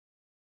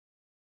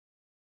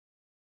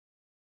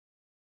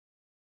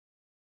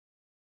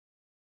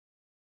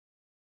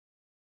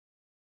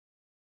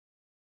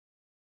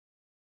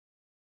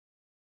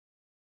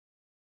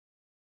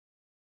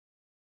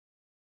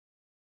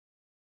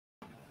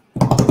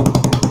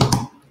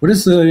What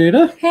is Lady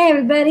Ada? Hey,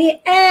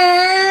 everybody,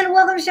 and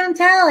welcome to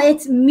Chantel.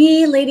 It's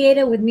me, Lady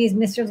Ada. With me is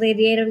Mr.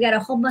 Lady Ada. We got a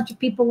whole bunch of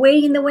people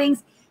waiting in the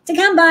wings to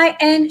come by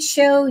and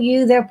show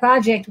you their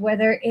project,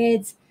 whether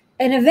it's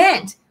an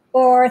event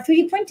or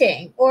 3D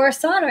printing or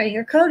soldering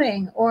or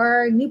coding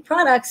or new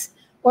products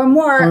or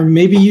more. Or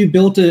maybe you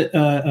built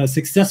a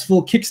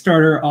successful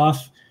Kickstarter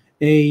off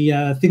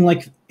a thing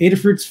like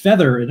Adafruit's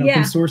Feather, an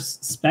open source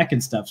spec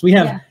and stuff. So we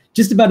have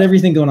just about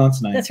everything going on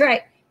tonight. That's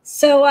right.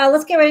 So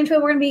let's get right into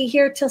it. We're going to be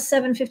here till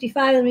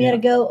 7:55, and we got to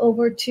go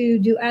over to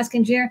do Ask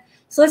Engineer.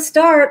 So let's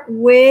start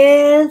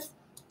with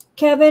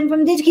Kevin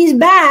from DigiKey's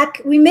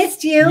back. We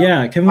missed you.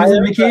 Yeah, Kevin was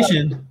on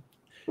vacation.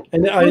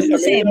 And I've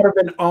never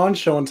been on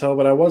Show and Tell,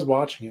 but I was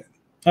watching it.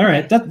 All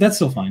right, that's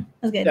still fine.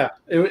 That's good. Yeah,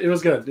 it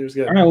was good. It was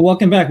good. All right, well,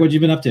 welcome back. What have you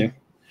been up to?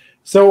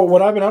 So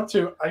what I've been up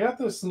to, I got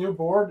this new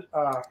board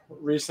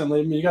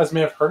recently. You guys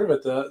may have heard of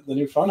it, the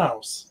new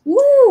Funhouse.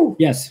 Woo!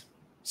 Yes.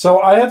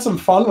 So I had some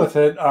fun with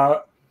it.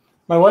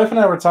 My wife and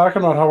I were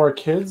talking about how our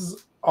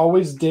kids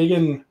always dig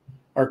in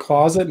our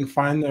closet and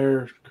find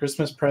their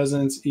Christmas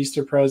presents,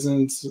 Easter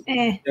presents,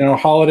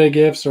 holiday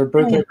gifts or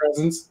birthday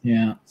presents.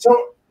 Yeah.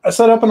 So I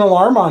set up an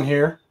alarm on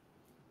here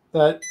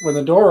that when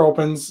the door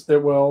opens,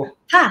 it will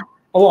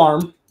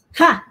alarm.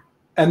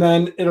 And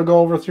then it'll go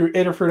over through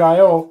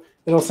Adafruit.io.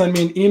 It'll send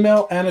me an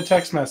email and a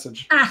text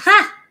message.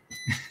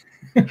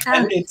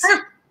 And it's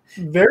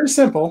very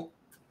simple.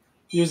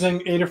 Using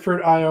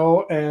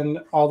Adafruit.io and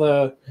all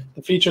the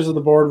features of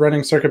the board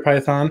running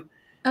CircuitPython.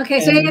 Okay,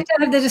 so you have to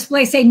have the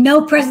display say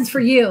no presents for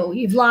you.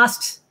 You've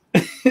lost.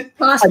 I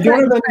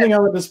don't have anything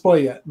on the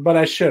display yet, but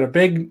I should. A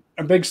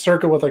big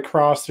circle with a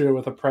cross through it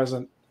with a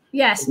present.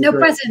 Yes, no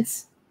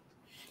presents.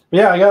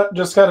 Yeah, I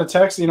just got a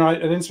text. I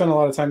didn't spend a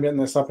lot of time getting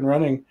this up and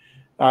running.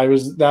 It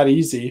was that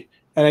easy,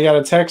 and I got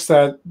a text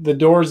that the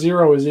door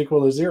 0 is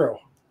equal to 0.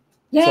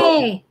 Yay!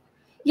 So,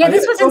 yeah,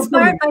 this was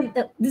inspired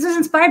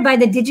by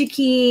the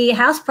DigiKey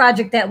house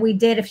project that we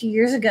did a few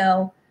years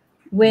ago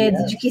with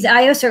DigiKey's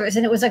IO service,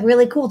 and it was like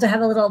really cool to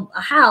have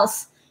a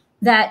house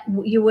that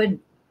you would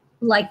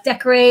like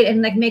decorate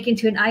and like make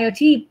into an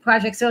IoT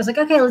project. So I was like,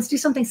 okay, let's do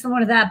something similar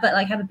to that, but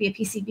like have it be a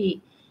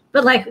PCB,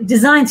 but like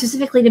designed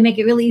specifically to make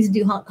it really easy to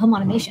do home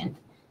automation.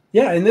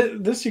 Yeah,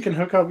 and this you can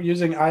hook up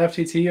using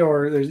IFTT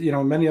or there's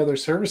many other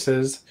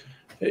services.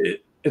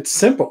 It's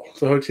simple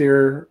to hook to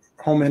your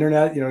home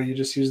internet. You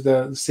just use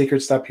the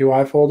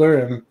secrets.py folder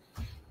and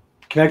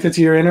connect it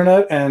to your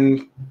internet,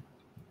 and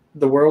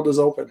the world is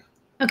open.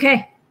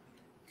 Okay.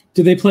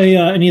 Do they play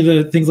any of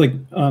the things like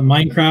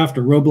Minecraft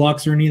or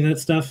Roblox or any of that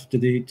stuff? Do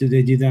they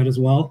do that as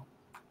well?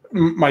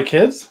 My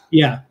kids?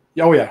 Yeah.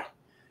 Oh yeah.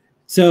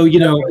 So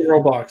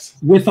Roblox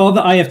with all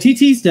the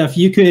IFTT stuff,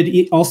 you could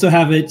also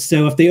have it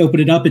so if they open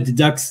it up, it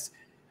deducts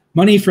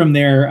money from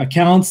their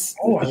accounts.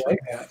 Oh, I like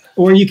that.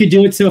 Or you could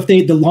do it so if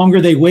the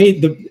longer they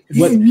wait,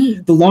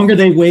 the longer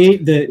they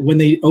wait, when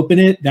they open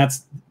it,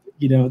 that's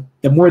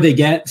the more they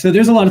get. So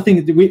there's a lot of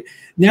things that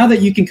now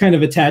that you can kind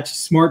of attach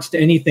smarts to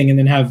anything and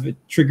then have it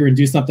trigger and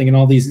do something, and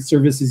all these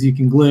services you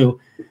can glue.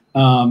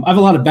 I have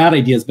a lot of bad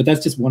ideas, but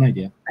that's just one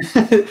idea.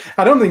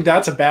 I don't think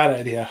that's a bad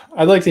idea.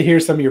 I'd like to hear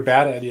some of your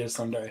bad ideas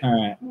someday. All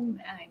right.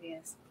 Bad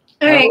ideas.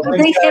 All right. Well,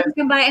 thanks for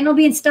coming by, and they'll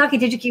be in stock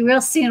at DigiKey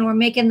real soon. We're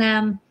making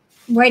them.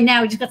 Right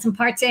now, we just got some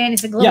parts in.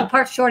 It's a global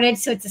part shortage,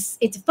 so it's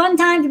a fun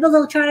time to build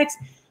electronics.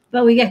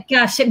 But we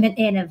got shipment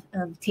in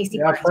of tasty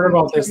parts. I've heard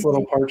about this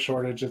little part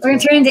shortage. We're going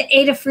to turn into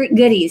Adafruit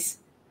goodies.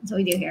 That's what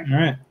we do here. All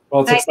right.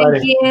 Well, it's exciting.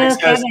 Thank you, Thanks,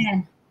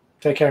 Kevin.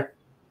 Take care.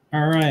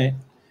 All right.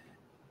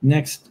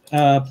 Next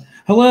up,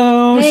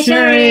 hello, hey,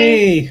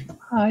 Sherry.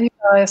 Hi,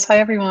 guys. Hi,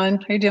 everyone.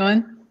 How you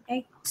doing?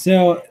 Hey.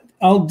 So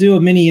I'll do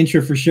a mini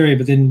intro for Sherry,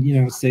 but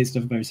then say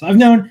stuff about yourself. I've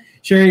known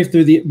Sherry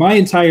through my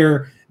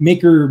entire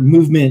maker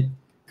movement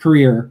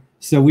career.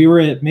 So we were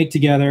at Make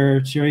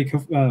Together, Sherry,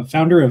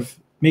 founder of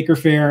Maker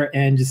Faire,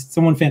 and just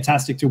someone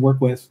fantastic to work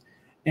with,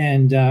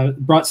 and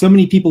brought so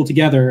many people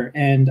together.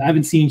 And I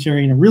haven't seen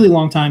Sherry in a really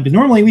long time, but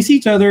normally we see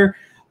each other,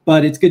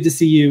 but it's good to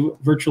see you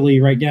virtually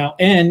right now.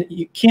 And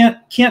you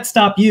can't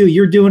stop you.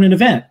 You're doing an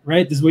event,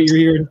 right? This is what you're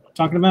here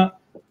talking about?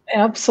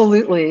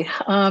 Absolutely.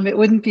 It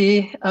wouldn't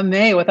be a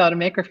May without a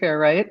Maker Faire,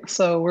 right?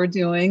 So we're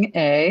doing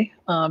a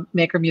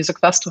Maker Music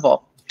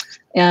Festival.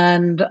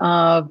 And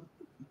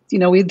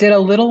we did a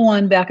little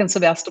one back in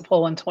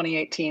Sebastopol in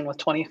 2018 with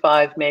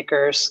 25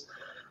 makers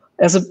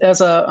as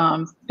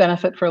a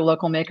benefit for a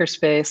local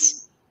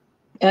makerspace.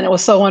 And it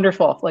was so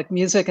wonderful. Like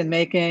music and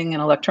making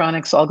and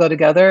electronics all go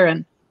together.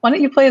 And why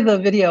don't you play the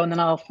video and then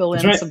I'll fill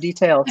in some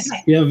details.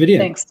 Yeah, video.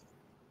 Thanks.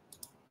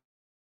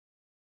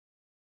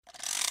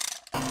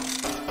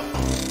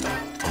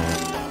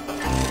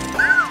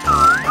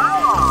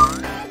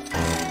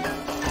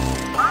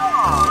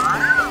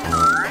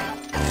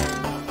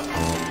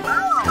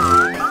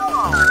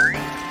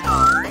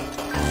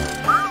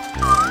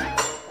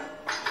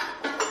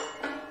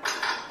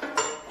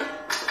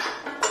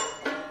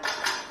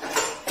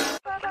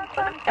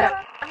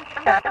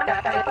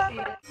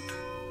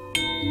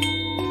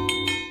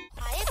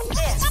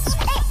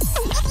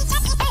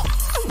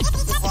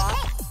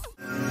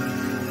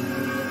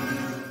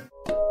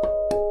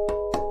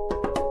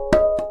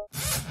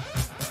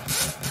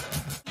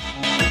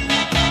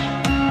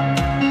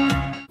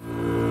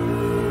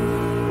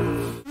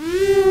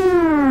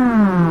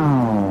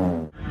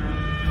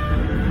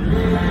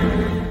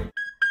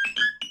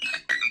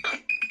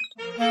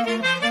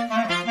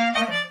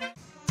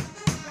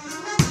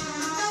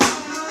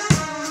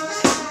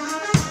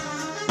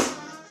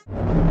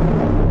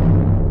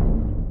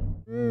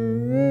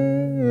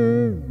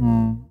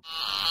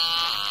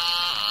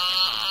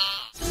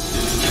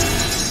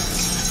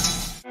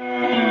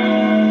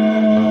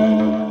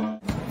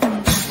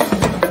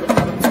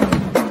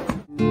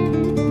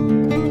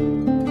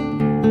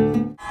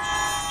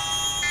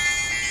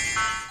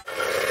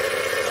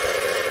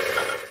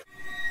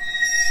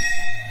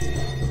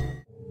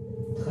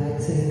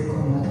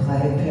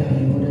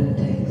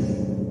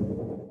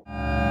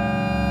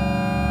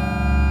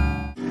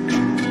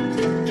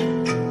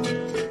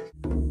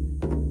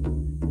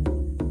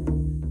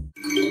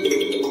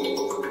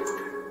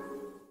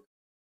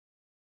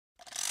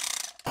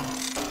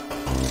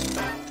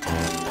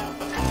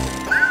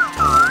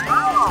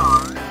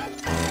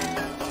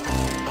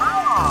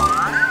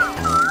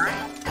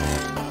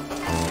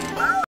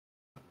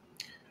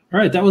 All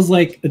right, that was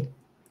like a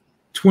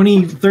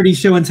 20, 30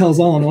 show and tells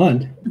all in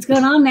one. What's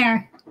going on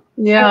there?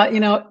 Yeah,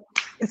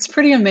 it's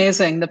pretty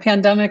amazing. The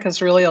pandemic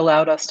has really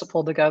allowed us to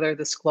pull together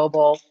this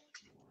global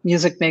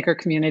music maker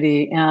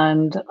community.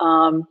 And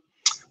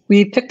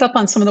we picked up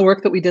on some of the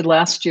work that we did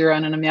last year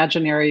on an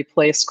imaginary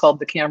place called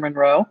the Cameron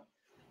Row.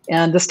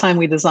 And this time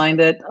we designed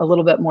it a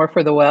little bit more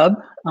for the web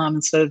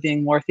instead of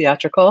being more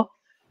theatrical.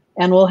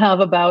 And we'll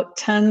have about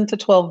 10 to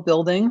 12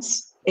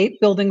 buildings.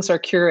 8 buildings are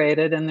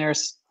curated, and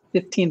there's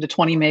 15 to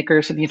 20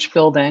 makers in each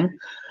building.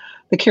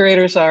 The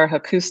curators are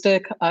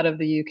Acoustic out of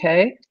the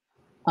UK,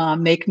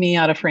 Make Me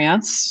out of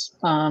France.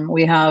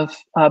 We have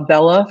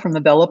Bella from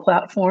the Bella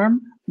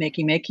platform.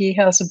 Makey Makey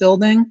has a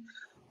building.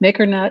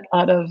 MakerNet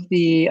out of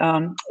the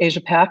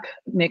Asia Pac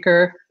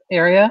maker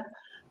area.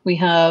 We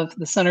have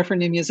the Center for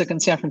New Music in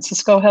San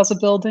Francisco has a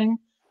building,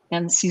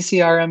 and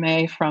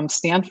CCRMA from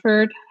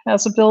Stanford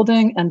has a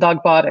building, and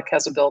Dogbotic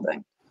has a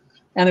building.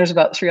 And there's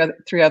about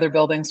three other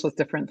buildings with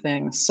different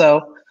things.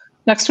 So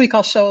next week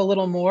I'll show a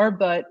little more,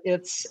 but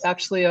it's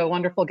actually a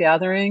wonderful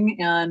gathering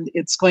and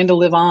it's going to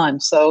live on.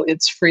 So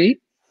it's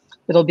free.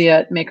 It'll be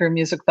at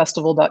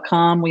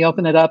makermusicfestival.com. We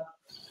open it up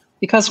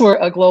because we're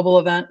a global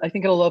event. I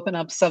think it'll open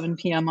up 7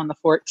 p.m. on the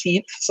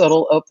 14th. So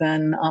it'll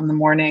open on the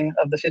morning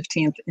of the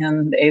 15th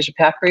in the Asia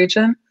Pac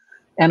region,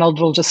 and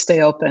it'll just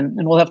stay open.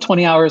 And we'll have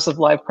 20 hours of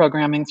live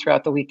programming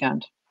throughout the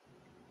weekend.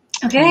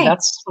 Okay. And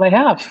that's what I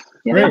have.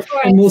 Yeah. Right.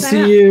 And we'll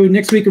see you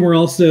next week. And we're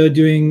also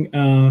doing,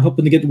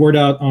 hoping to get the word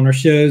out on our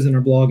shows and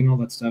our blog and all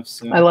that stuff.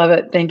 So I love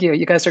it. Thank you.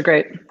 You guys are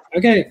great.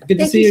 Okay. Good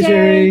to see you,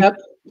 Sherry. Yep.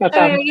 All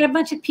right, we got a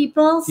bunch of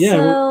people, Yeah,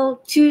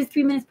 so 2 to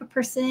 3 minutes per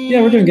person.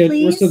 Yeah, we're doing good.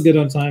 Please. We're still good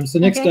on time. So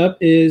next up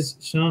is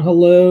Sean.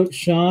 Hello,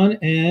 Sean.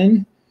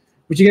 And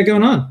what you got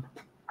going on?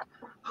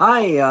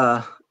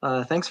 Hi.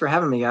 Thanks for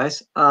having me,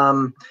 guys.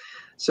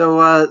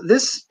 So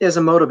this is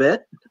a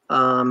Motobit.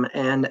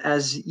 And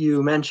as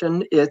you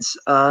mentioned, it's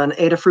an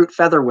Adafruit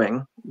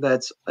Featherwing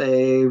that's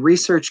a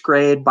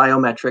research-grade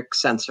biometric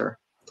sensor.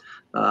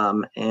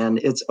 And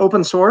it's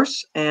open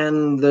source,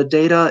 and the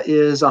data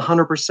is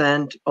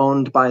 100%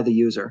 owned by the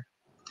user.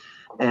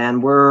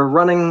 And we're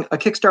running a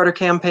Kickstarter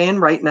campaign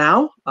right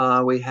now.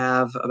 We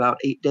have about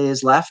 8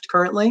 days left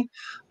currently,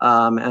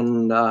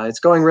 and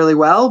it's going really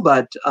well.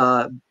 But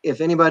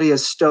if anybody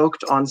is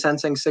stoked on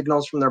sensing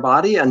signals from their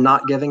body and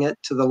not giving it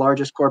to the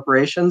largest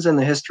corporations in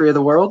the history of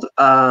the world,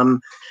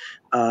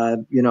 I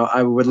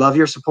would love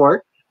your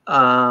support.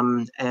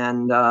 And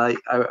I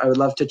would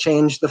love to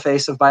change the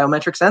face of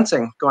biometric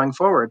sensing going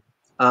forward.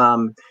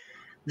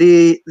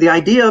 The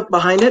idea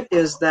behind it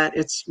is that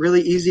it's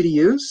really easy to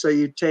use. So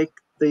you take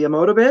the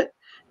Motobit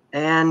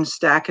and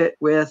stack it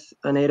with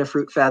an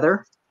Adafruit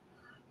Feather,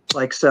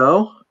 like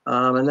so,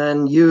 and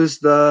then use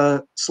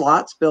the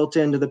slots built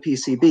into the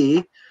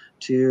PCB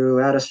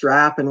to add a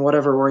strap in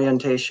whatever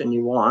orientation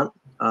you want.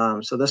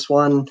 So this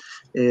one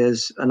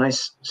is a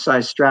nice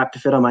size strap to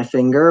fit on my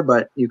finger,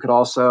 but you could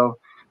also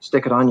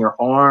stick it on your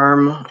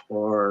arm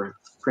or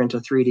print a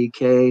 3D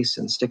case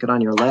and stick it on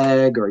your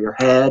leg or your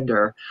head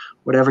or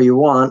whatever you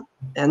want.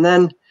 And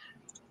then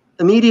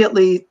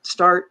immediately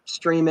start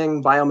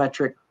streaming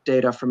biometric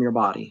data from your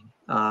body.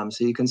 So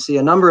you can see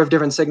a number of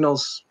different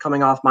signals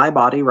coming off my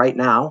body right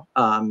now.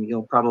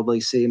 You'll probably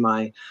see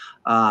my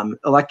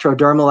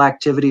electrodermal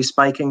activity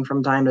spiking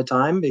from time to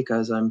time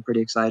because I'm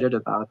pretty excited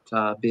about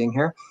being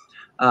here.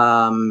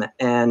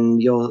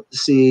 And you'll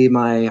see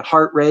my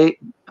heart rate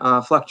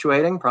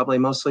fluctuating, probably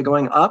mostly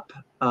going up,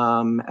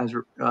 as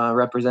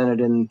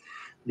represented in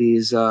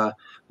these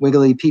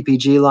wiggly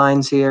PPG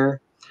lines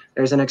here.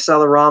 There's an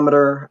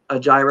accelerometer, a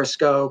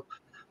gyroscope,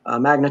 a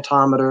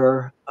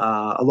magnetometer,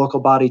 a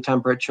local body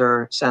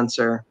temperature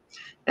sensor,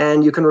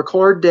 and you can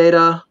record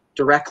data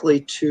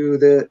directly to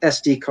the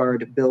SD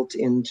card built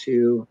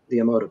into the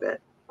Motobit.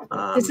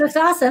 This looks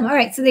awesome. All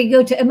right, so they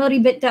go to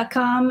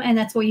emotibit.com, and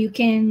that's where you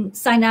can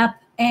sign up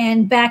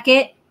and back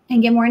it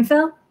and get more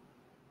info.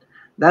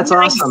 That's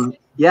nice. Awesome.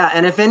 Yeah,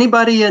 and if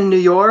anybody in New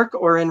York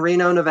or in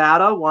Reno,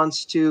 Nevada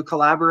wants to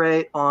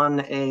collaborate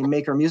on a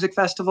Maker Music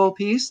Festival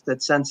piece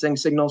that's sensing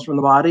signals from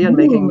the body and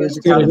making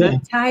music out of it,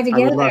 tie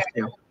together. I would love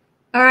to.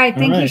 All right,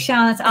 thank you,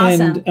 Sean. That's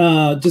awesome.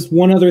 And just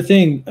one other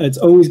thing, it's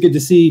always good to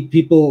see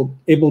people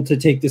able to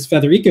take this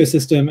Feather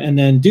ecosystem and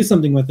then do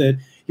something with it.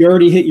 You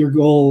already hit your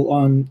goal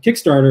on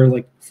Kickstarter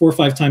like 4 or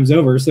 5 times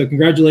over. So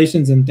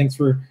congratulations and thanks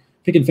for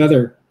picking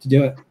Feather to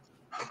do it.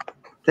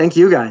 Thank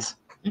you, guys.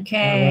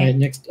 Okay. All right,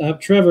 next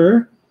up,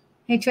 Trevor.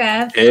 Hey,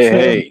 Trev.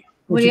 Hey.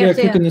 What you got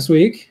cooking this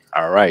week?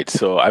 All right,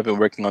 so I've been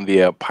working on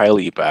the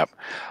PyLeap app.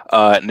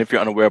 And if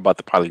you're unaware about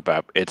the PyLeap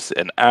app, it's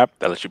an app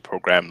that lets you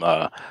program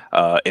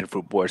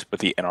input boards with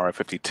the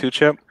NRF52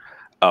 chip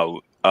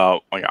on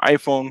your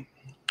iPhone.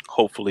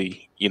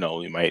 Hopefully,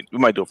 we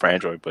might do it for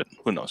Android, but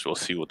who knows? We'll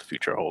see what the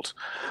future holds.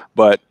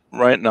 But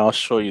right now, I'll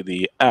show you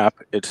the app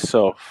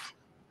itself.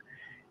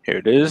 Here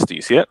it is. Do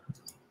you see it?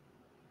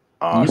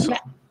 Awesome.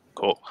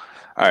 Cool.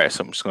 All right,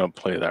 so I'm just going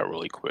to play that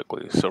really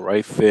quickly. So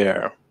right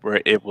there, we're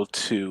able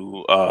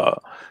to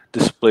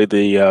display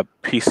the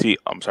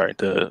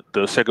the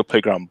Sega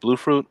Playground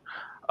Bluefruit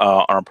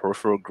on our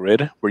peripheral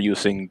grid, we're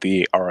using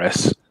the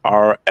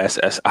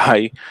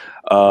RSSI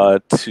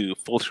to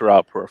filter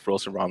out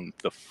peripherals around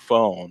the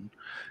phone,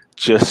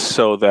 just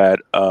so that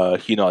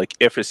like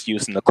if it's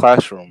used in the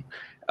classroom,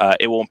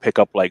 it won't pick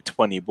up like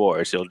 20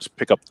 boards. It'll just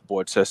pick up the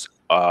boards that's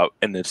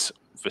in its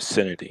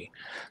vicinity.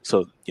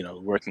 So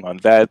working on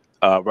that.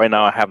 Right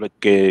now I have at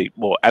the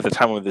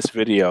time of this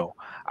video,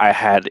 I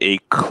had a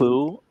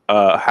clue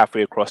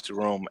halfway across the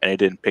room and it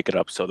didn't pick it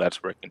up, so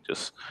that's working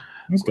just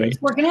great.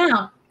 It's working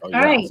out. All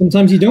right.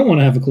 Sometimes you don't want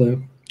to have a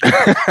clue.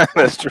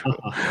 That's true.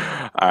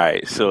 All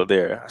right, so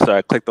there. So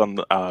I clicked on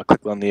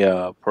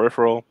the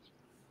peripheral,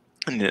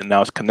 and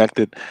now it's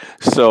connected.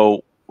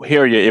 So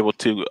here you're able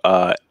to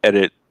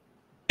edit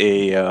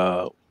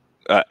your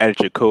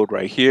code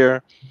right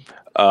here.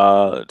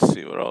 Let's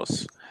see what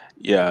else.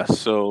 Yeah.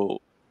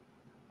 So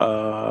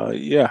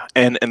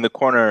and in the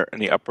corner, in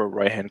the upper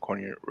right hand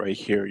corner right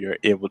here, you're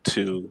able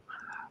to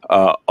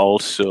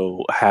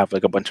also have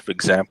like a bunch of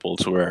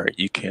examples where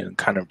you can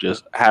kind of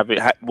just have it.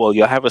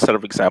 You'll have a set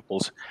of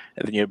examples,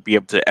 and then you'll be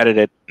able to edit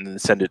it and then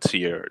send it to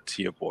your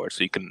board,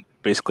 so you can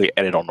basically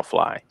edit on the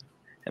fly.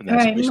 And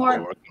that's basically what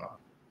we're working on.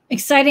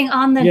 Exciting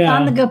on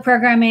the go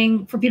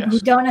programming for people who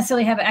don't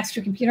necessarily have an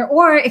extra computer,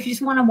 or if you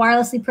just want to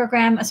wirelessly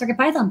program a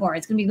CircuitPython board,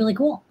 it's going to be really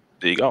cool.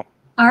 There you go.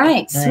 All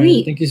right,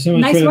 sweet. Thank you so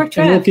much. Nice work,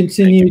 Trev. And we'll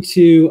continue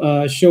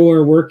to show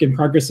our work and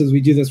progress as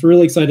we do this. We're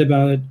really excited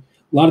about it.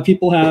 A lot of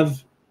people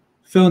have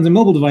phones and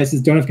mobile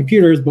devices, don't have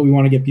computers, but we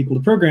want to get people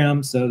to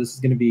program. So this is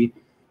going to be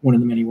one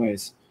of the many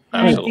ways.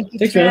 All right, thank you,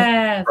 Thanks,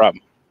 Trev. No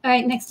problem. All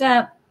right, next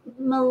up,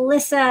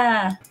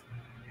 Melissa.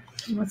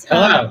 What's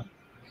Hello. up?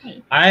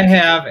 Hey. I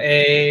have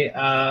a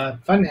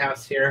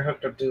funhouse here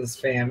hooked up to this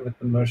fan with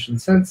the motion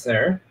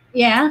sensor.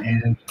 Yeah.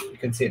 And you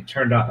can see it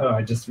turned on. Oh,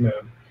 I just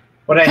moved.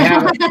 What I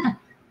have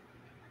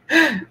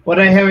what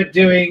I have it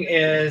doing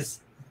is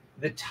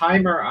the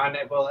timer on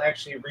it will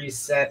actually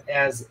reset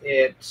as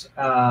it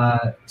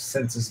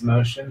senses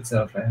motion.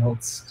 So if I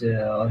hold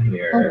still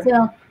here.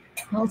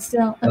 Hold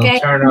still. It'll Okay.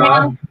 turn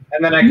on,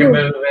 and then I can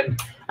move. And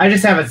I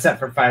just have it set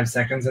for 5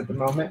 seconds at the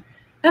moment.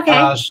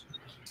 Okay.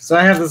 So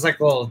I have this like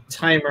little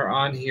timer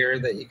on here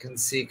that you can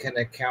see kind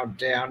of count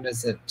down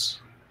as it,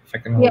 if I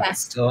can hold it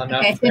still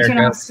enough. Okay, so turn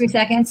off 3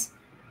 seconds.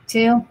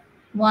 2,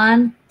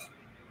 1,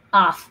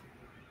 off.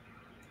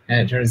 And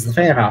it turns the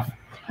fan off.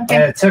 Okay.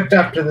 And it's hooked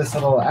up to this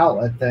little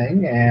outlet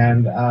thing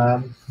and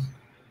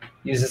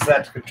uses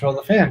that to control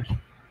the fan.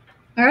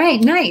 All right,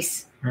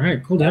 nice. All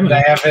right, cool demo. And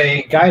I have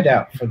a guide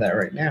out for that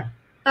right now.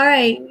 All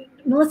right,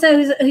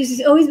 Melissa,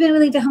 who's always been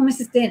really into Home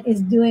Assistant,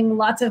 is doing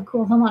lots of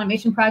cool home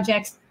automation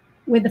projects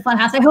with the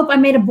Funhouse. I hope I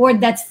made a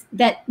board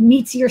that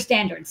meets your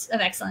standards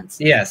of excellence.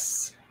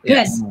 Yes. Good.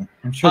 Yes.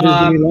 I'm sure there's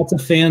going to be lots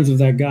of fans of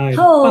that guy.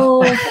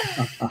 Oh.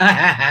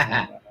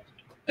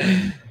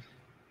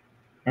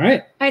 All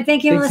right. All right,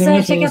 thank you, Thanks Melissa. so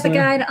much, Check out the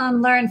Melissa. guide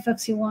on Learn,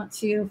 folks who want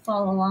to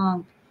follow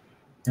along.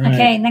 All right.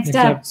 Okay, next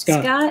up,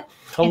 Scott.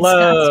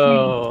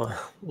 Hello.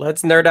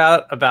 Let's nerd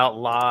out about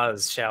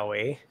laws, shall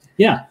we?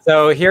 Yeah.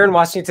 So here in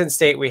Washington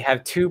State, we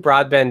have 2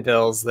 broadband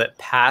bills that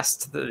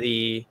passed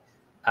the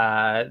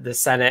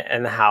Senate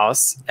and the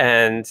House,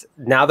 and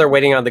now they're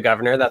waiting on the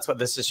governor. That's what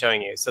this is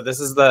showing you. So this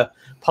is the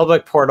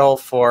public portal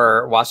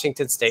for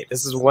Washington State.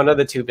 This is one of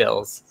the 2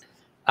 bills,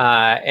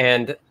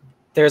 and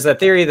there's a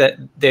theory that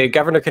the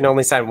governor can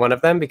only sign one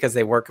of them because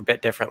they work a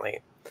bit differently.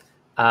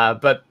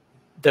 But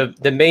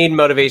the main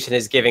motivation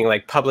is giving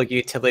like public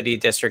utility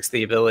districts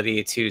the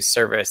ability to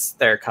service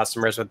their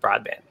customers with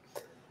broadband,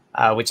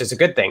 which is a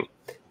good thing.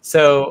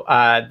 So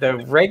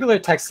the regular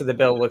text of the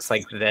bill looks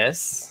like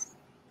this.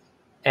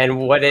 And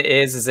what it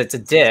is it's a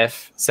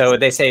diff. So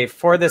they say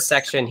for this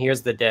section,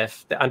 here's the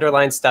diff. The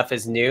underlined stuff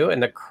is new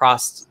and the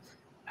crossed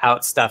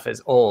out stuff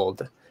is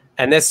old.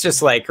 And this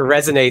just like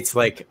resonates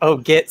like, oh,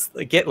 get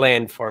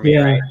land for me,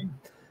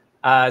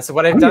 right? So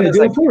what I've done is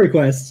do a pull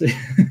request.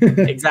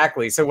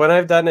 Exactly. So what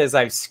I've done is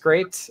I've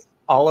scraped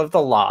all of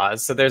the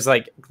laws. So there's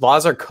like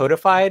laws are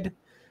codified.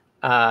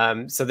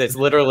 So that's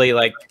literally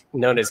like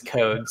known as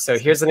code. So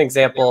here's an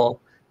example.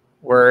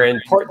 We're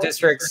in port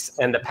districts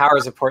and the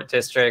powers of port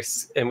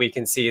districts, and we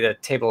can see the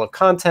table of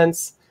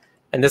contents.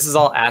 And this is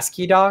all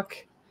ASCII doc.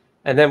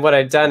 And then what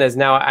I've done is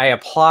now I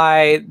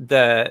apply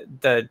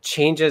the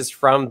changes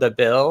from the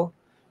bill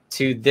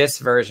to this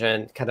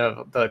version, kind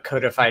of the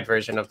codified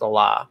version of the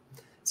law.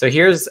 So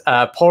here's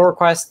a pull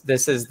request.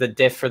 This is the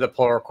diff for the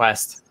pull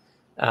request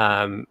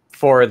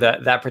for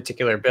that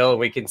particular bill.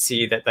 We can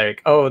see that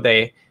like, oh,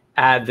 they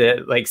add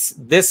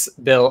this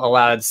bill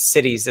allowed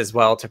cities as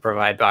well to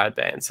provide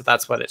broadband. So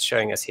that's what it's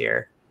showing us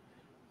here.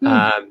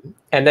 And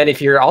then if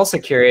you're also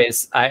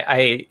curious,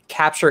 I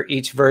capture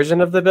each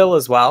version of the bill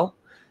as well.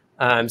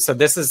 So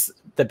this is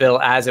the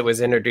bill as it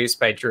was introduced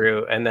by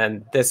Drew, and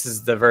then this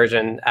is the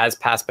version as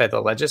passed by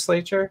the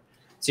legislature.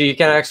 So you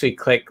can actually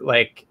click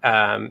like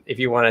if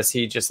you want to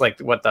see just like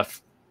what the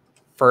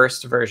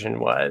first version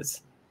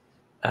was.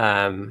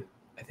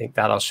 I think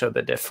that'll show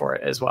the diff for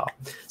it as well.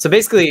 So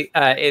basically,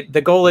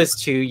 the goal is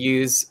to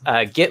use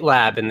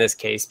GitLab in this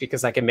case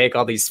because I can make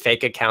all these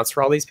fake accounts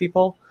for all these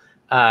people.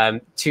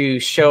 to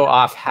show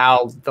off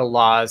how the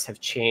laws have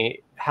changed,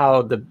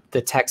 how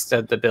the text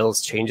of the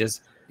bills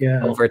changes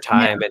over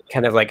time, and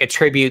kind of like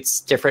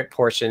attributes different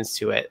portions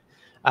to it.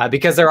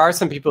 Because there are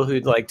some people who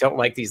like don't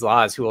like these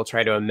laws who will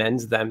try to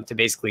amend them to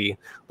basically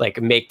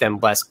like make them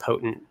less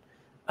potent.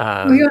 You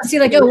want to see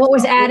like, oh, what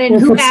was added,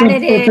 who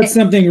added it. Or put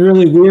something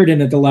really weird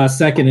in at the last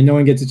second and no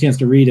one gets a chance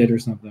to read it or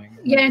something.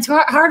 Yeah, it's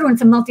hard when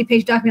it's a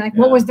multi-page document. Like,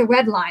 what was the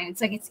red line?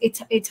 It's like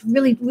it's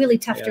really, really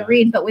tough to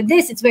read. But with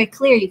this, it's very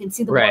clear. You can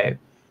see the word.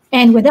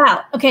 And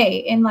without,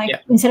 okay, and like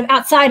instead of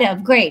outside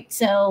of, great.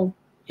 So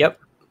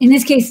in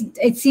this case,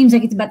 it seems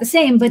like it's about the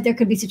same, but there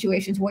could be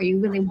situations where you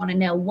really want to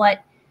know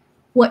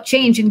what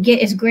changed, and Git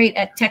is great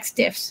at text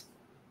diffs.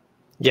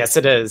 Yes,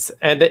 it is.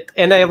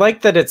 And I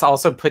like that it's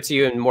also puts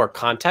you in more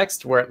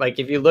context where like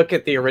if you look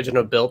at the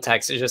original bill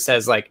text, it just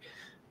says like,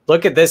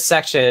 look at this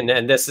section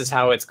and this is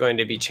how it's going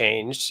to be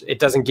changed. It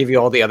doesn't give you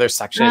all the other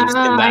sections.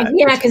 In that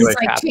because it's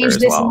like change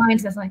this line.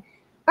 So it's like,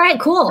 all right,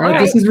 cool. All right.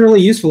 This is really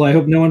useful. I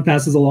hope no one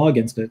passes a law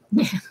against it.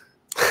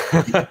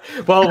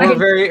 Well,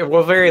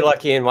 we're very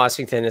lucky in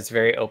Washington. It's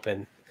very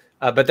open,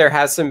 but there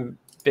has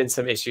been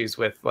some issues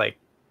with like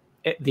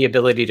the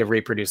ability to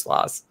reproduce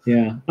laws.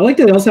 Yeah, I like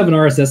that they also have an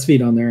RSS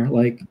feed on there.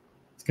 Like,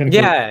 it's kind of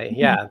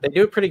cool. They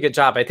do a pretty good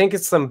job. I think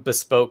it's some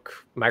bespoke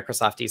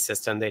Microsoft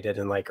system they did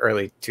in like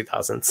early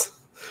 2000s.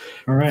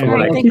 All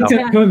right, keep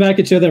coming back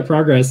and show that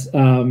progress.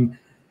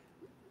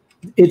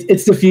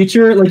 It's the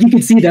future. Like you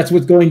can see, that's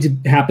what's going to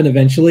happen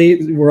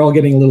eventually. We're all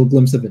getting a little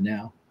glimpse of it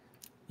now.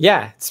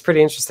 Yeah, it's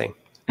pretty interesting.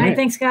 All right,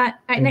 thanks, Scott.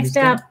 All right, next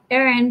up,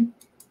 Erin.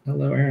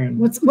 Hello, Erin.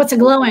 What's a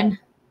glowing?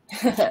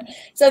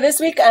 So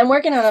this week I'm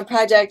working on a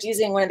project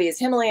using one of these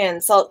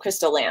Himalayan salt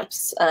crystal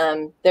lamps.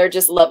 They're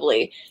just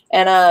lovely.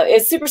 And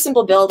it's super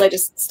simple build. I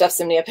just stuffed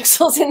some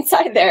NeoPixels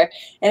inside there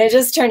and it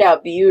just turned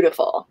out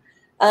beautiful.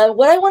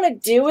 What I want to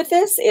do with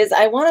this is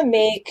I want to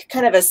make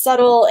kind of a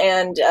subtle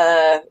and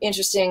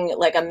interesting,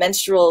 like a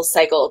menstrual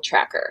cycle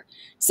tracker.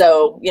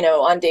 So, you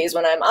know, on days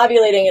when I'm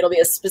ovulating, it'll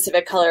be a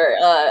specific color.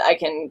 I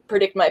can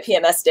predict my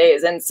PMS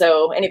days. And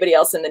so anybody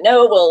else in the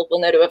know will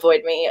know to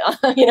avoid me,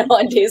 you know,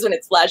 on days when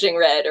it's flashing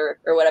red or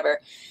whatever.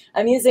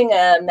 I'm using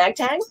a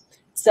MagTag.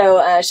 So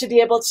I should be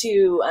able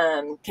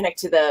to connect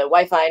to the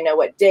Wi-Fi, know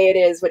what day it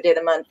is, what day of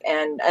the month.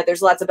 And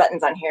there's lots of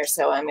buttons on here.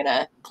 So I'm going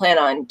to plan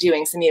on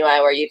doing some UI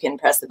where you can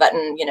press the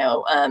button, you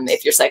know,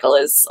 if your cycle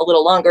is a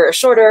little longer or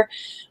shorter.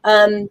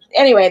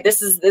 Anyway,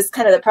 this is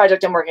kind of the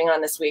project I'm working on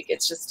this week.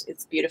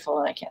 It's beautiful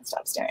and I can't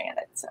stop staring at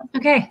it. So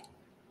okay.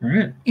 All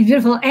right. It's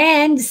beautiful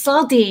and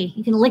salty.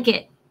 You can lick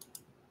it.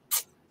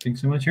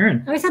 Thanks so much,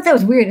 Erin. I always thought that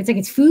was weird. It's like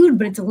it's food,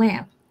 but it's a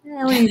lamp.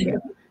 What do you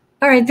do?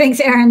 All right, thanks,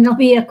 Erin. There'll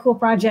be a cool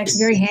project,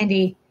 very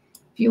handy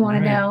if you want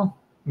to know.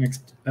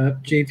 Next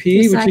up,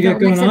 JP, what you got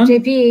going on? Next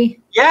up, JP.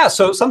 Yeah,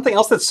 so something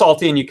else that's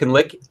salty and you can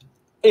lick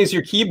is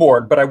your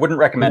keyboard, but I wouldn't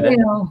recommend it.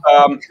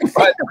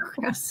 But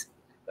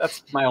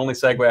that's my only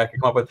segue I could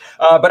come up with.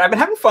 But I've been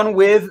having fun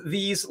with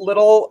these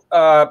little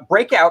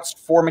breakouts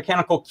for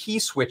mechanical key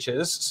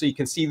switches. So you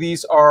can see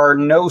these are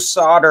no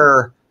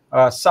solder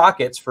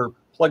sockets for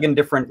plug in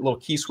different little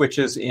key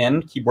switches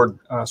in, keyboard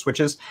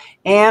switches,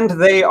 and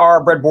they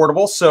are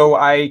breadboardable, so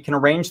I can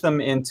arrange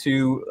them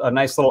into a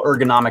nice little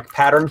ergonomic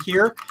pattern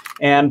here,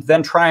 and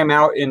then try them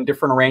out in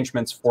different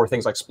arrangements for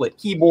things like split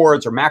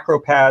keyboards or macro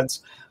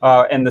pads.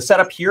 And the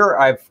setup here,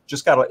 I've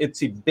just got a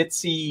Itsy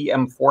Bitsy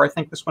M4, I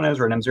think this one is,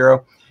 or an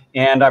M0,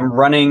 and I'm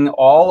running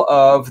all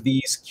of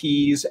these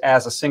keys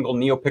as a single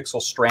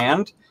NeoPixel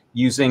strand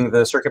using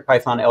the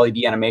CircuitPython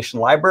LED animation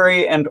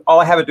library. And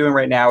all I have it doing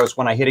right now is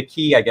when I hit a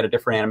key, I get a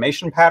different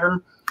animation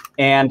pattern,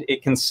 and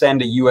it can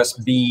send a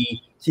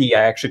USB key.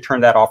 I actually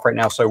turned that off right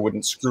now so I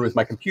wouldn't screw with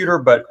my computer,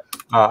 but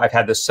I've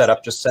had this set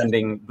up just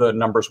sending the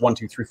numbers 1,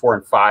 2, 3, 4,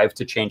 and 5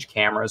 to change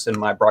cameras in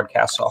my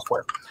broadcast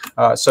software.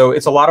 So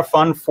it's a lot of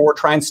fun for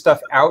trying stuff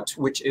out,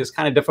 which is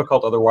kind of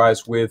difficult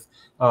otherwise with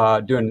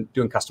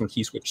doing custom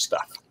key switch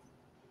stuff.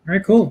 All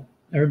right, cool.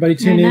 Everybody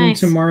tune in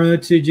tomorrow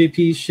to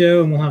JP's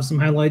show, and we'll have some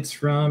highlights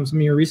from some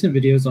of your recent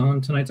videos on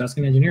tonight's Ask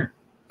an Engineer.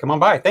 Come on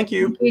by. Thank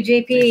you. Thank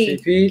you, JP.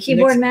 Thanks, JP.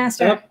 Keyboard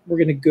master. Up, we're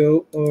going to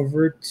go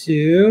over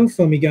to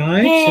Foamy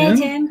Guy. Hey,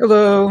 Tim.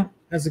 Hello.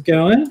 How's it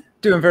going?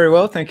 Doing very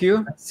well, thank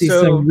you. I see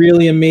some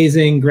really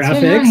amazing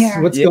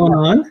graphics. What's going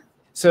on?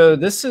 So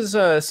this is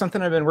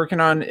something I've been working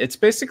on. It's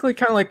basically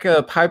kind of like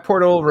a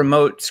PyPortal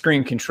remote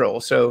screen control.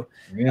 So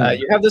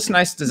you have this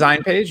nice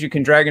design page. You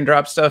can drag and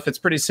drop stuff. It's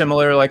pretty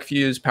similar, like if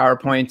you use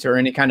PowerPoint or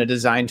any kind of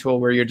design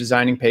tool where you're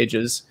designing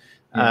pages.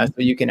 So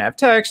you can have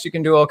text. You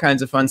can do all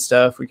kinds of fun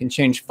stuff. We can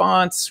change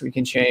fonts. We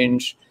can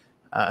change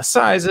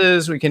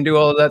sizes. We can do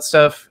all of that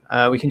stuff.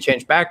 We can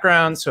change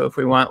backgrounds. So if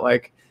we want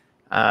like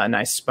a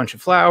nice bunch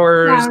of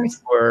flowers.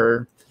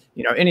 Or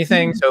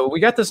anything. So we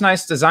got this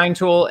nice design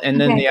tool, and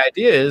then the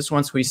idea is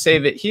once we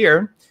save it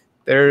here,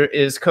 there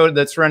is code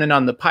that's running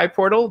on the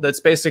PyPortal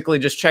that's basically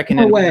just checking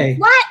in. What?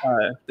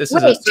 This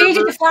Wait, is change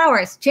it to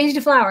flowers. Change it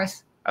to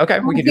flowers. Okay,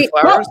 we can do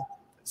flowers.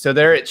 So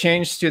there it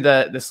changed to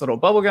this little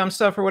bubblegum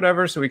stuff or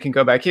whatever. So we can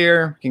go back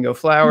here. We can go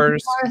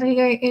flowers. I don't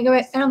believe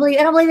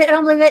it. I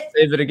don't believe it.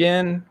 Save it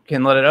again.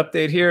 Can let it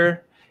update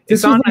here.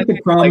 This was like the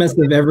promise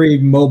of every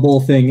mobile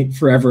thing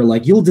forever.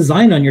 Like you'll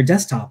design on your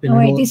desktop, and Oh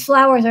wait, these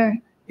flowers are.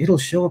 it'll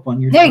show up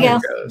on your. There you go.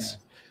 device.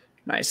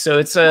 Nice. So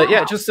it's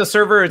yeah, just a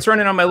server. It's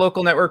running on my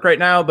local network right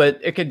now, but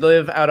it could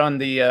live out on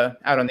the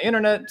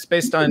internet. It's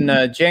based on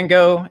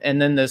Django,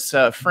 and then this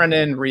front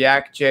end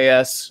React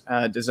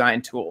JS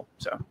design tool.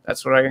 So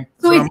that's what I.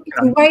 So it's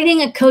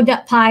writing a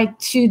code.py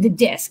to the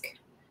disk.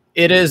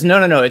 It is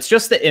no. It's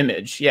just the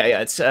image.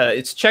 Yeah.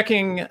 It's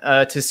checking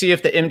to see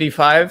if the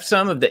MD5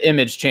 sum of the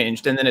image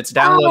changed, and then it's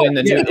downloading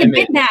the new It's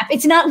image. a bitmap.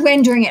 It's not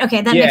rendering it.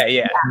 Okay, that makes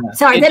sense.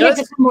 Sorry, that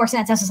makes more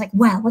sense. I was just like,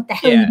 wow, what the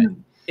hell? Are you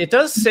doing? It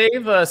does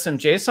save some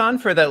JSON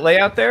for that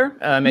layout there,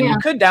 and you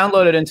could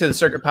download it into the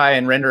CircuitPy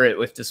and render it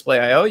with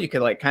Display.io. You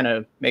could like kind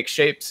of make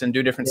shapes and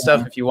do different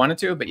stuff if you wanted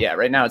to, but yeah,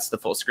 right now it's the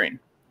full screen.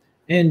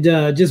 And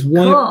just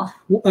one,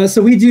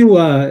 so we do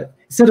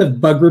instead of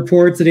bug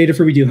reports at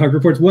Adafruit, we do hug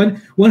reports.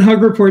 One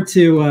hug report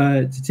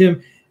to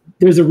Tim.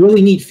 There's a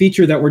really neat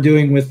feature that we're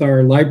doing with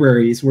our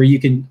libraries where you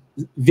can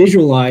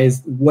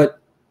visualize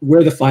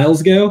where the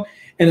files go,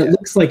 and it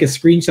looks like a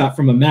screenshot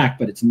from a Mac,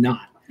 but it's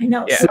not. I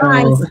know.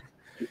 So,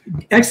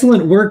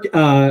 excellent work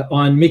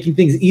on making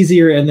things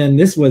easier, and then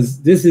this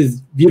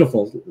is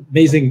beautiful,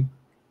 amazing,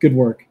 good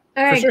work.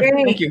 All right, sure.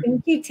 great. Thank you.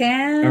 Thank you,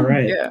 Tim. All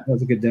right, that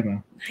was a good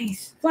demo.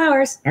 Nice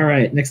flowers. All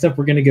right, next up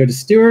we're going to go to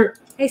Stuart.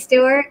 Hey,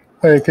 Stuart.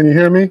 Hey, can you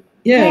hear me?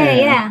 Yeah.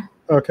 Hey, yeah.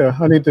 Okay,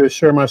 I need to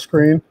share my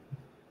screen.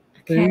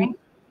 Okay.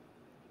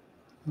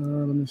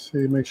 Let me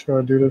see, make sure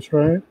I do this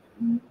right.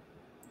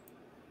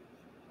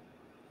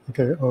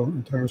 Okay,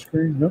 entire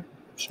screen, yep,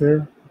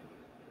 share.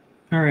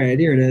 All right,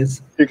 here it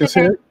is. You can see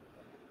it?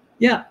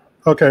 Yeah.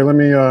 Okay, let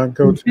me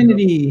go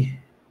Infinity.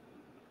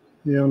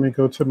 let me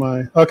go to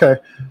my, okay.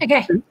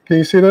 Okay. Can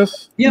you see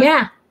this?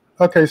 Yeah.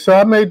 Okay, so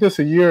I made this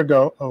a year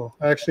ago. Oh,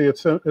 actually,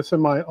 it's in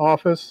my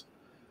office.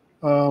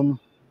 I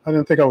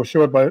didn't think I would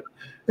show it, but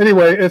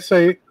anyway,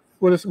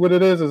 what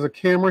it is a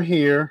camera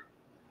here,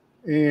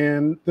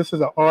 and this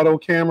is an auto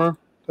camera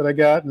that I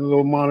got, and a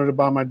little monitor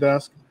by my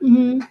desk.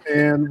 Mm-hmm.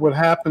 And what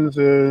happens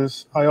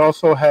is I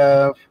also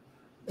have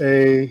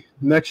a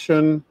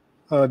Next-Gen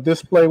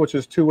display, which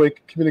is two-way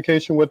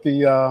communication with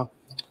the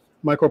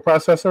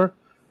microprocessor,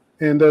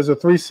 and there's a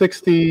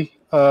 360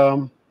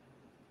 PI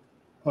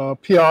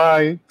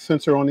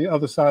sensor on the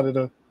other side of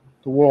the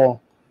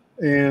wall.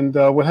 And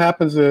what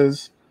happens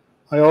is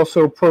I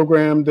also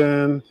programmed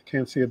in,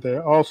 can't see it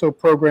there, also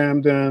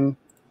programmed in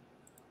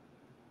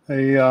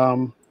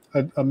a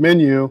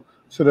menu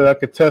so that I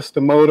could test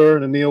the motor,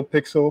 the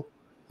NeoPixel,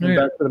 and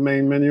back to the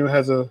main menu.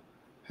 Has a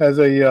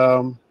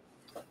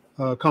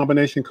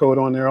combination code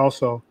on there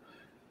also.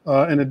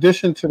 In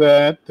addition to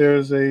that,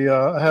 there's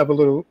I have a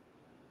little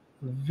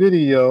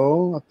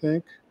video, I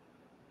think.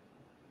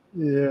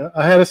 Yeah,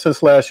 I had it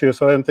since last year,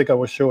 so I didn't think I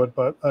would show it,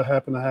 but I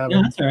happen to have it.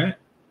 Yeah, that's all right.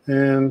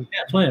 And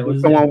play it. when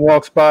someone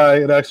walks by,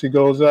 it actually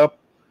goes up,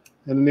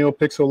 and the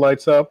NeoPixel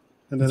lights up,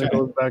 and then it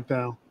goes back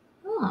down.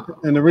 Oh.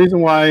 And the reason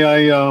why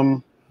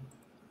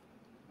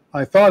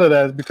I thought of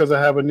that is because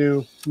I have a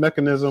new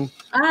mechanism.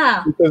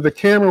 Because the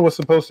camera was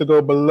supposed to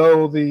go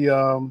below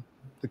the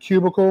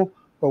cubicle,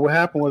 but what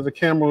happened was the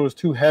camera was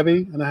too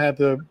heavy, and I had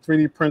to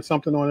 3D print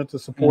something on it to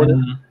support it.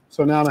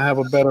 So now I have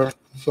a better.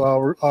 So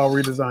I'll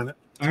redesign it.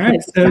 All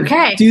right, so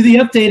do the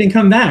update and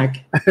come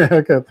back.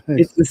 Okay,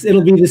 thanks.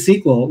 It'll be the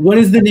sequel. What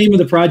is the name of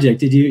the project?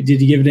 Did you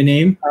give it a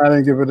name? I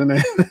didn't give it a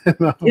name.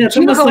 No. Yeah, it's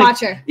almost like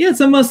it's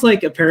almost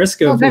like a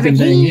Periscope looking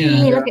thing.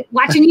 Yeah. Look at,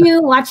 watching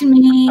you, watching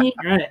me.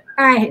 All right.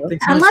 All right.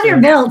 I love your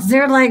builds.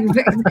 They're like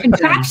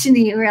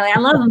contraption-y, really. I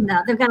love them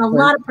though. They've got a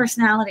lot of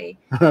personality.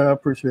 I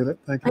appreciate it.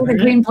 Thank you. Like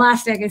the green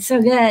plastic. It's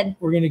so good.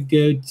 We're gonna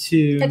go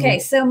to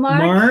so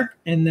Mark,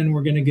 and then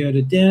we're gonna go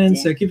to Dan.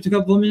 So keep it a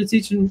couple of minutes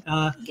each, and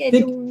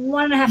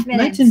 1.5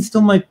 minutes. Nighton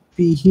still might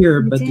be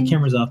here, but the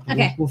camera's off.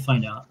 Okay. We'll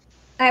find out.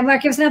 All right,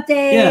 Mark, give us an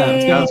update. Yeah,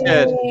 sounds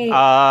good.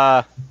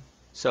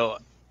 So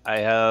I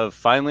have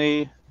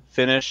finally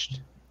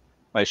finished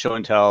my show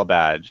and tell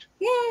badge.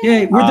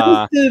 Yay!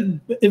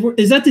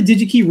 Is that the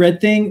DigiKey red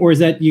thing, or is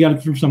that you got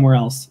it from somewhere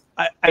else?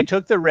 I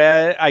took the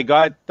red. I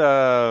got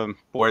the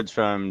boards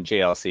from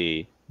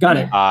JLC. Got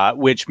it.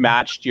 Which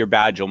matched your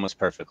badge almost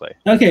perfectly.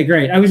 Okay,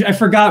 great. I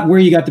forgot where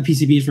you got the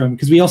PCBs from,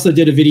 because we also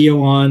did a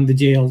video on the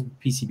JL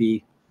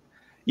PCB.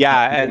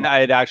 Yeah, and I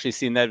had actually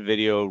seen that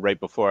video right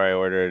before I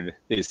ordered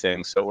these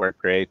things, so it worked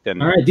great.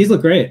 And all right, these look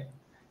great.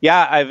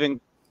 Yeah, I've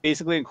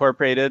basically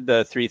incorporated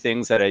the three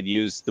things that I'd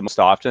use the most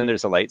often.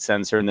 There's a light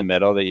sensor in the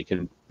middle that you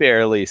can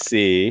barely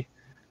see,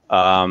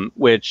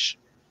 which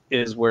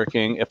is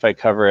working. If I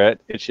cover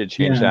it, it should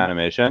change the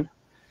animation.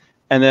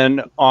 And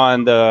then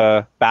on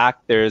the back,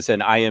 there's an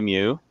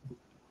IMU,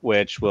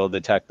 which will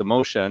detect the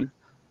motion.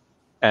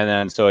 And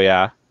then, so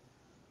yeah,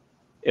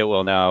 it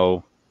will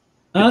now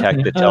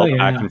detect the tilt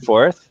back and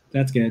forth.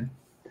 That's good.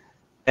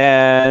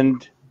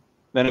 And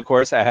then, of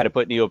course, I had to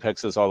put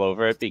NeoPixels all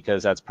over it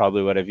because that's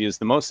probably what I've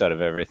used the most out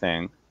of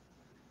everything.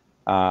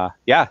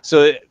 Yeah,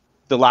 so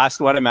the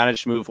last one, I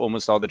managed to move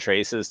almost all the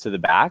traces to the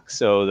back,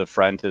 so the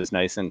front is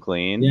nice and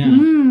clean.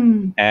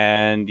 Yeah.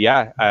 And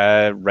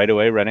yeah, right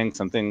away running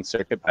something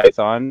Circuit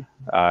Python.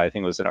 I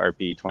think it was an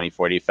RP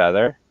 2040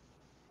 Feather.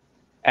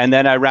 And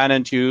then I ran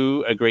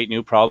into a great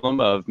new problem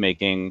of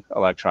making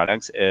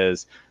electronics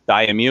is the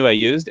IMU I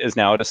used is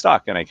now out of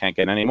stock and I can't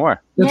get any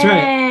more. That's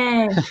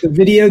right. The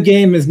video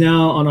game is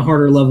now on a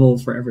harder level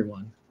for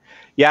everyone.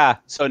 Yeah,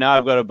 so now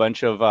I've got a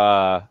bunch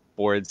of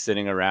boards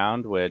sitting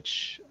around,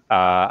 which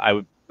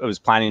I was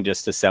planning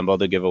just to assemble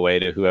to give away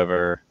to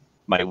whoever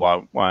might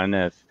want one.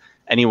 If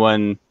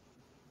anyone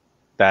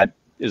that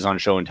is on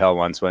Show and Tell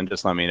wants one,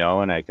 just let me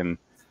know and I can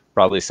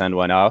probably send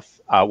one off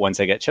once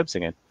I get chips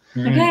again.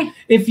 Okay.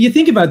 If you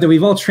think about that,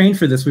 we've all trained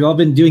for this. We've all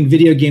been doing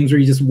video games where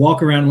you just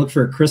walk around and look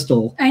for a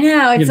crystal. I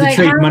know. It's you have like, to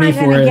trade how am money I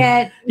for gonna it.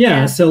 get?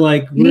 Yeah, so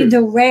like you need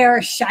the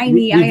rare,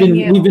 shiny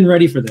IMU. We've been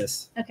ready for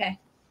this. Okay.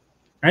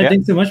 All right,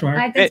 thanks so much, Mark.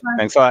 All right, thanks, Mark.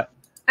 Thanks a lot.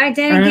 All right,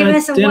 Danny, give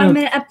us a Dano, 1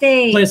 minute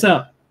update. Play us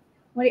out.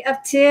 What are you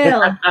up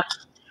to?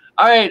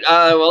 All right.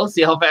 Well, let's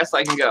see how fast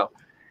I can go.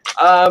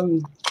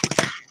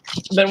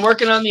 Been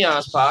working on the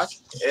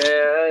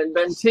OSPOC and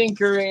been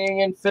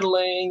tinkering and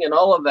fiddling and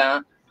all of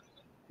that.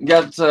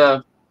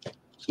 Got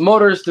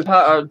motors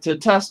to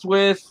test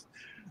with,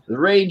 the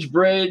Rage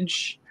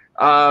Bridge.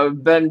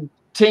 Been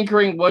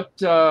tinkering what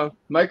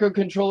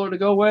microcontroller to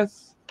go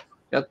with.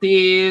 Got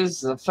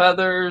these, the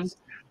feathers.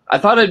 I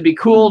thought it'd be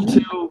cool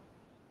to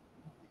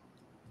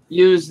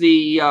use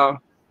the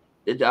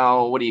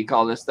what do you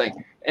call this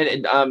thing?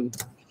 And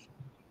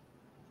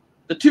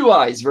the 2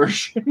 eyes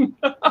version.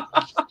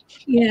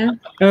 Yeah.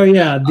 Oh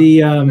yeah,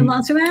 the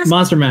Monster Mask.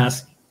 Monster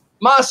Mask.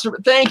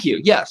 Thank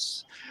you.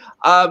 Yes.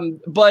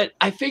 But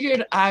I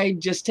figured I'd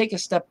just take a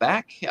step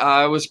back.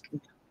 I was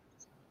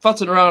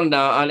futzing around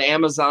on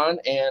Amazon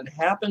and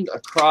happened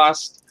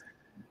across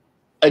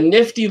a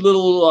nifty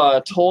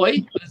little toy.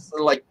 It was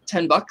like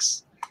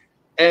 $10.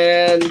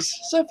 And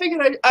so I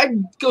figured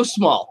I'd go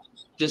small.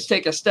 Just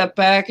take a step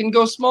back and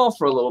go small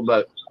for a little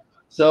bit.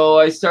 So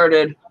I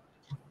started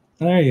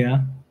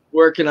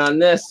working on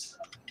this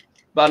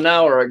about an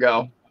hour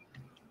ago.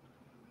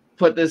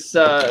 Put this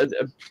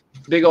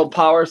big old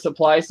power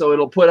supply so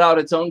it'll put out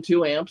its own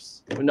 2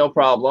 amps with no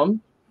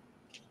problem.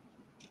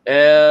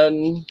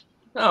 And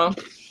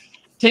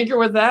tinker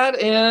with that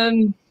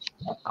and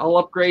I'll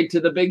upgrade to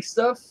the big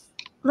stuff.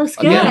 Looks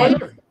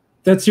good.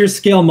 That's your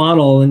scale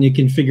model and you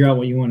can figure out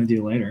what you want to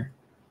do later.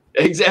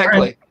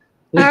 Exactly.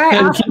 All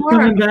right, Keep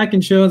coming back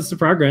and show us the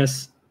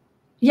progress.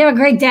 You have a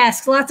great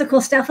desk. Lots of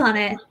cool stuff on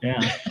it. Yeah.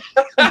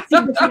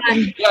 Super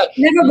fun.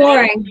 Never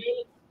boring.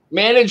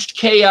 Managed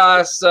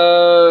chaos,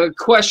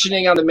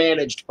 questioning on the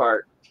managed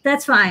part.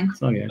 That's fine.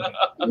 It's all good.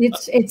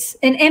 It's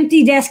an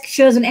empty desk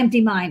shows an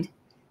empty mind.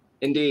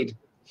 Indeed.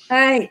 All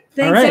right.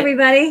 Thanks, All right.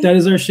 everybody. That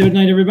is our show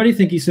tonight, everybody.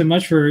 Thank you so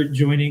much for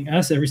joining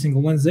us every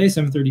single Wednesday,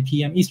 7:30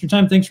 p.m. Eastern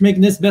Time. Thanks for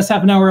making this the best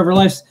half an hour of our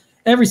lives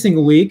every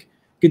single week.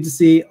 Good to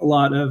see a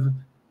lot of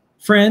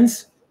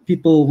friends,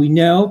 people we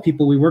know,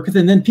 people we work with,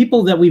 and then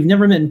people that we've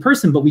never met in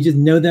person, but we just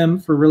know them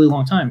for a really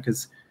long time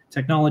because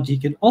technology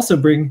can also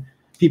bring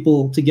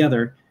people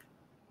together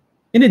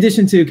in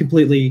addition to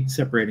completely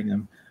separating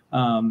them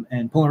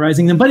and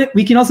polarizing them. But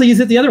we can also use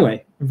it the other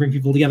way and bring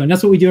people together. And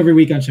that's what we do every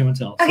week on Show and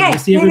Tell. Okay. So we'll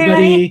see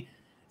everybody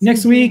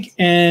next week,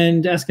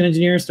 and Ask an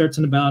Engineer starts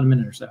in about a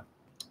minute or so.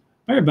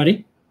 Bye,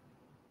 everybody.